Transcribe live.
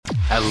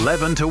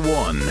11 to 1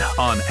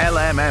 on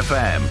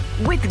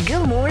LMFM. With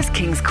Gilmore's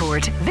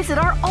Kingscourt, visit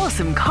our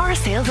awesome car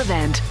sales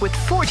event with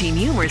 40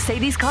 new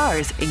Mercedes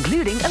cars,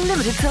 including a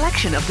limited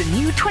selection of the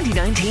new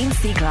 2019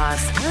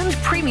 C-Class and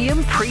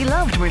premium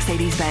pre-loved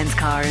Mercedes-Benz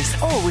cars,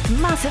 all with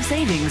massive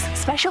savings,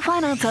 special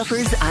finance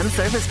offers and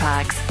service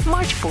packs.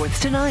 March 4th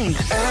to 9th.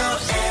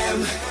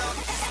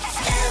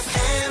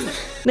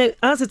 Now,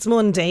 as it's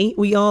Monday,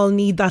 we all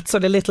need that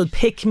sort of little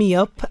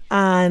pick-me-up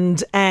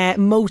and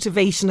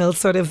motivational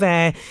sort of,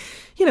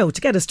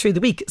 to get us through the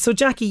week. So,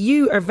 Jackie,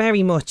 you are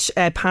very much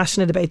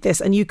passionate about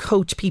this, and you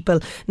coach people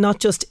not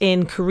just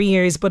in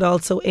careers but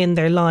also in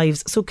their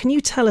lives. So can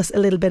you tell us a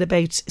little bit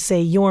about,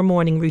 say, your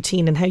morning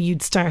routine and how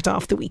you'd start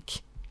off the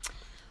week?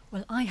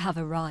 Well, I have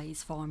a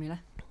RISE formula.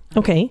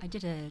 Okay. I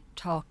did a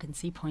talk in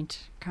Seapoint.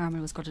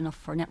 Carmel was good enough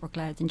for Network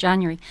Louds in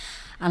January,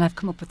 and I've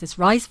come up with this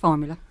RISE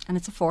formula, and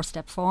it's a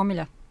 4-step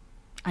formula.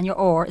 And your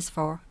R is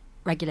for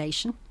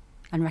regulation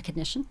and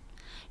recognition.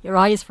 Your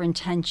I is for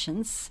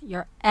intentions.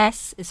 Your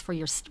S is for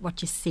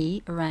what you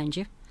see around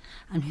you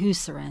and who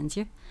surrounds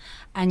you.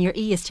 And your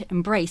E is to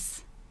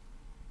embrace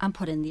and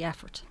put in the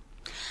effort.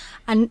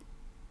 And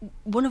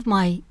one of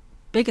my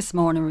biggest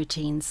morning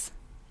routines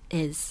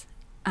is,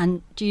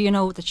 and do you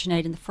know that,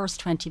 Sinead, in the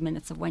first 20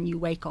 minutes of when you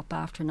wake up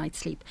after a night's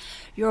sleep,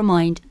 your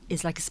mind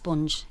is like a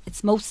sponge.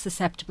 It's most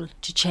susceptible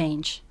to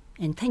change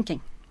in thinking.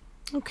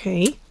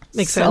 Okay.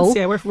 Makes sense.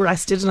 Yeah, we're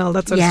rested and all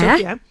that sort of stuff.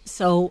 Yeah.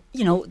 So,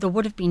 there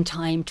would have been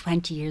time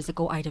 20 years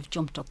ago I'd have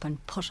jumped up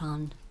and put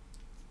on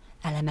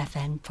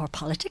LMFM for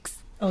politics.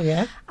 Oh,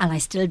 yeah. And I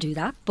still do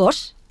that.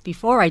 But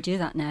before I do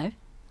that now,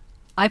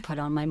 I put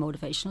on my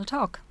motivational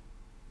talk.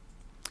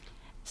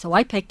 So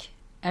I pick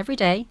every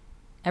day,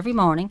 every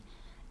morning,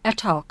 a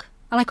talk,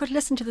 and I could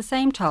listen to the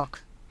same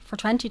talk for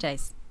 20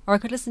 days, or I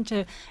could listen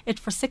to it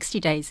for 60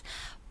 days.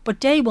 But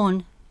day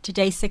 1 to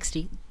day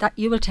 60, that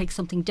you will take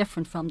something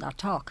different from that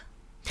talk.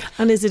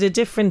 And is it a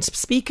different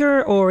speaker,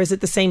 or is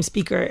it the same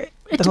speaker?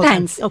 It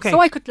depends. Okay.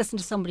 So I could listen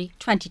to somebody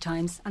 20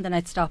 times and then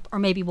I'd stop, or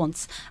maybe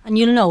once. And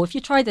you'll know, if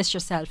you try this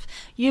yourself,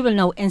 you will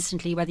know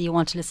instantly whether you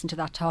want to listen to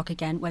that talk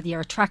again, whether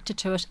you're attracted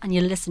to it, and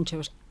you'll listen to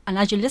it. And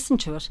as you listen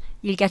to it,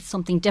 you'll get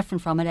something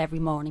different from it every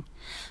morning.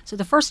 So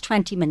the first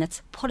 20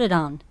 minutes, put it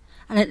on,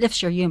 and it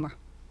lifts your humour.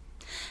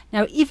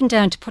 Now, even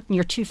down to putting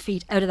your 2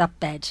 feet out of that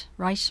bed,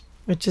 right?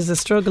 Which is a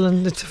struggle,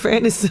 in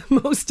fairness,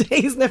 most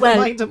days, never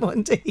mind a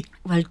Monday.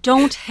 Well,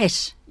 don't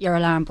hit your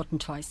alarm button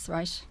twice,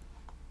 right?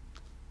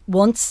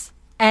 Once,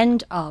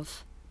 end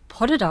of.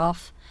 Put it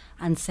off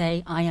and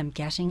say, I am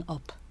getting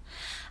up.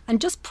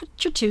 And just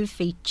put your 2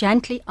 feet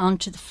gently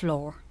onto the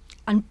floor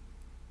and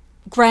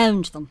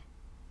ground them.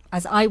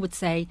 As I would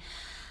say,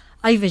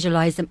 I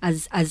visualise them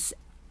as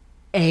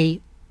a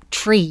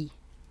tree,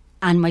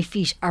 and my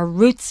feet are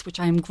roots which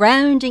I am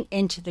grounding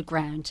into the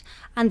ground.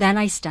 And then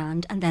I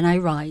stand, and then I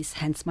rise,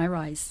 hence my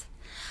rise.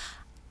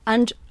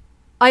 And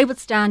I would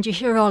stand, you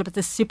hear all about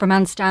this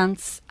Superman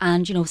stance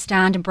and,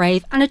 stand and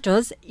brave. And it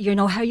does,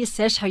 how you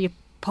sit, how you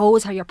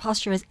pose, how your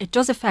posture is. It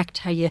does affect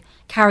how you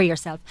carry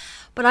yourself.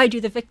 But I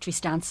do the victory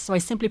stance, so I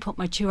simply put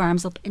my 2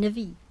 arms up in a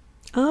V.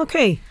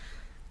 Okay.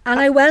 And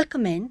I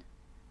welcome in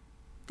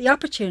the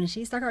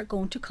opportunities that are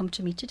going to come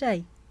to me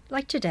today.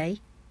 Like today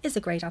is a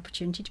great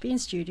opportunity to be in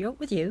studio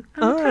with you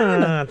and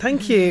Carmel.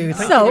 Thank you.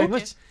 Thank you very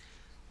much.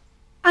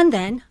 And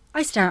then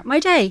I start my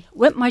day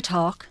with my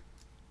talk,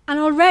 and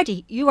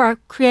already you are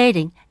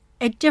creating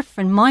a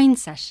different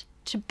mindset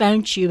to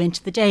bounce you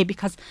into the day,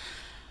 because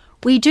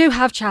we do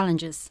have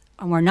challenges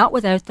and we're not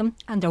without them,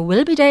 and there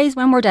will be days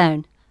when we're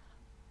down,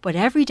 but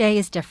every day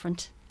is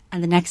different,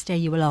 and the next day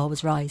you will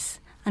always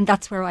rise. And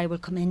that's where I will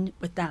come in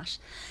with that.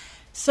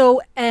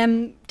 So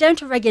down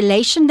to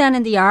regulation then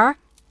in the R.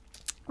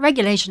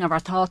 Regulation of our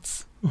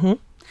thoughts. Mm-hmm.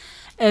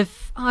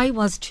 If I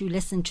was to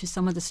listen to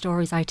some of the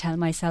stories I tell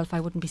myself, I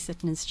wouldn't be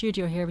sitting in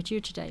studio here with you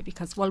today,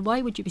 because, well,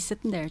 why would you be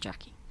sitting there,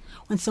 Jackie,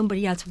 when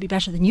somebody else would be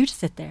better than you to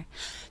sit there?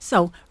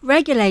 So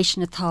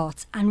regulation of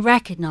thoughts and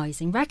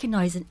recognising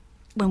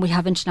when we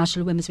have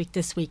International Women's Week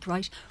this week,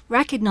 right?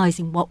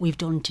 Recognising what we've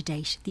done to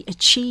date, the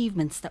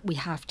achievements that we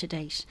have to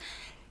date.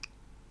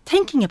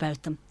 Thinking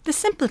about them, the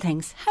simple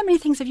things. How many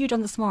things have you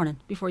done this morning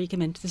before you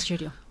came into the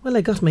studio? Well,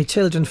 I got my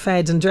children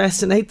fed and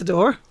dressed and out the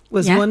door.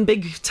 Was one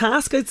big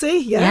task, I'd say.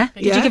 Yeah.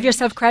 Did you give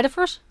yourself credit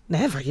for it?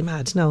 Never, you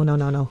mad? No.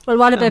 Well,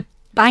 what about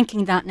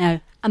banking that now?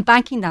 And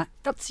banking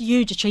that's a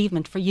huge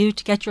achievement for you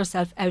to get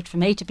yourself out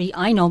from A to B.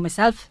 I know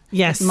myself.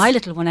 Yes. My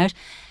little one out.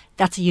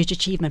 That's a huge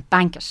achievement.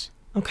 Bank it.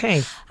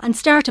 Okay. And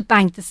start to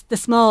bank the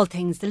small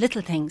things, the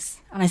little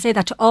things. And I say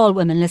that to all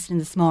women listening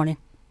this morning.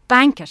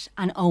 Bank it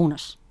and own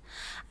it.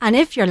 And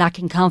if you're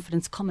lacking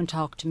confidence, come and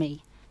talk to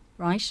me,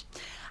 right?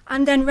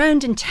 And then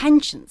round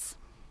intentions.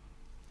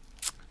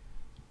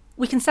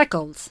 We can set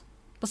goals,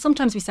 but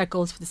sometimes we set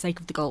goals for the sake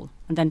of the goal.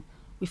 And then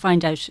we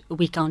find out a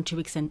week on, 2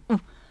 weeks in,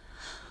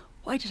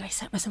 why did I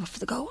set myself up for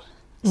the goal?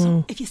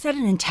 So if you set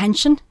an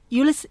intention,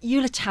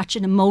 you'll attach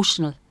an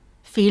emotional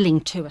feeling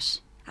to it.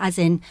 As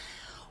in,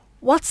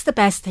 what's the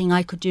best thing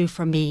I could do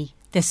for me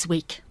this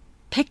week?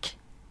 Pick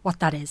what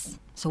that is.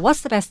 So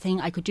what's the best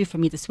thing I could do for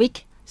me this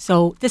week?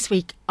 So this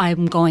week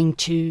I'm going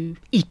to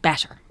eat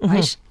better,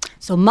 right?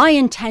 So my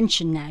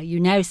intention now, you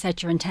now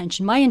set your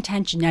intention, my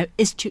intention now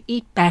is to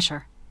eat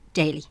better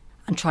daily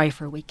and try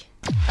for a week.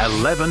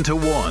 11 to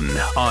 1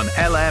 on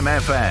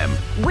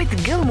LMFM.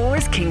 With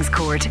Gilmore's Kings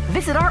Court,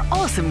 visit our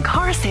awesome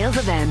car sales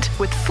event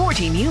with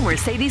 40 new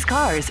Mercedes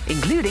cars,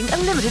 including a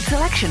limited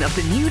selection of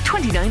the new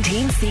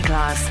 2019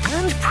 C-Class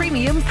and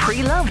premium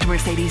pre-loved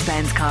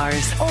Mercedes-Benz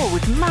cars, all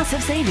with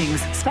massive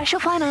savings, special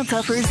finance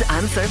offers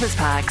and service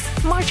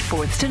packs. March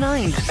 4th to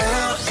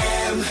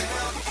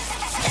 9th.